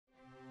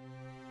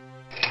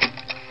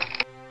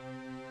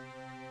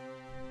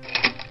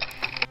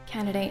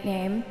Candidate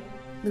name,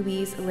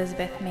 Louise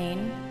Elizabeth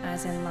Main,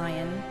 as in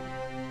lion.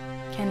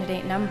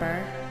 Candidate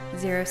number,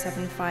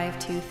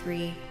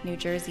 07523, New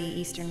Jersey,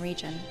 Eastern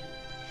Region.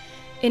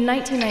 In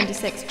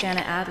 1996,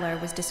 Janet Adler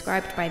was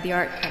described by the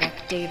art critic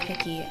Dave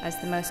Hickey as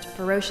the most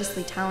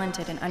ferociously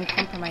talented and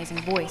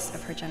uncompromising voice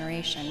of her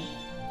generation.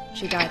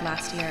 She died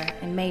last year,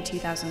 in May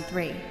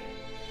 2003.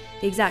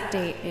 The exact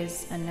date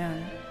is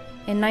unknown.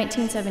 In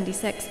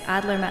 1976,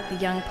 Adler met the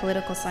young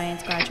political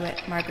science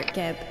graduate Margaret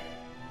Gibb,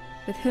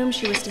 with whom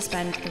she was to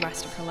spend the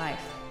rest of her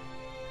life.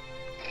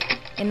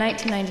 In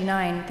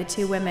 1999, the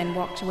two women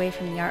walked away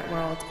from the art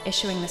world,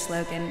 issuing the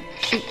slogan,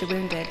 "Shoot the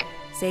wounded,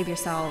 save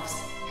yourselves."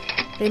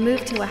 They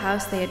moved to a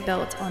house they had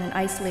built on an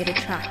isolated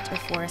tract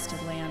of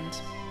forested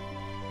land.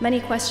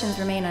 Many questions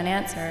remain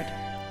unanswered.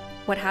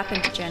 What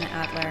happened to Janet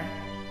Adler?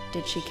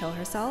 Did she kill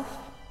herself?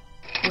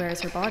 Where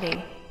is her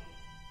body?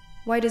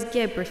 Why does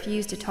Gibb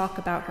refuse to talk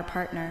about her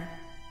partner?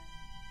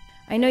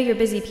 I know you're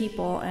busy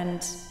people,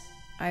 and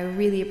I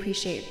really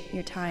appreciate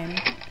your time.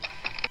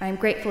 I'm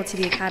grateful to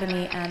the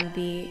Academy and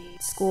the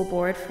school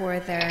board for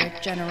their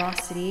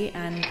generosity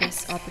and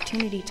this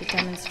opportunity to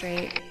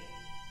demonstrate.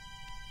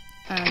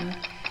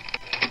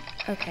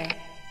 Okay.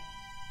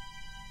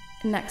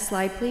 Next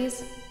slide,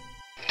 please.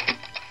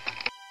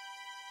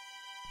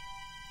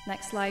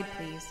 Next slide,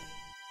 please.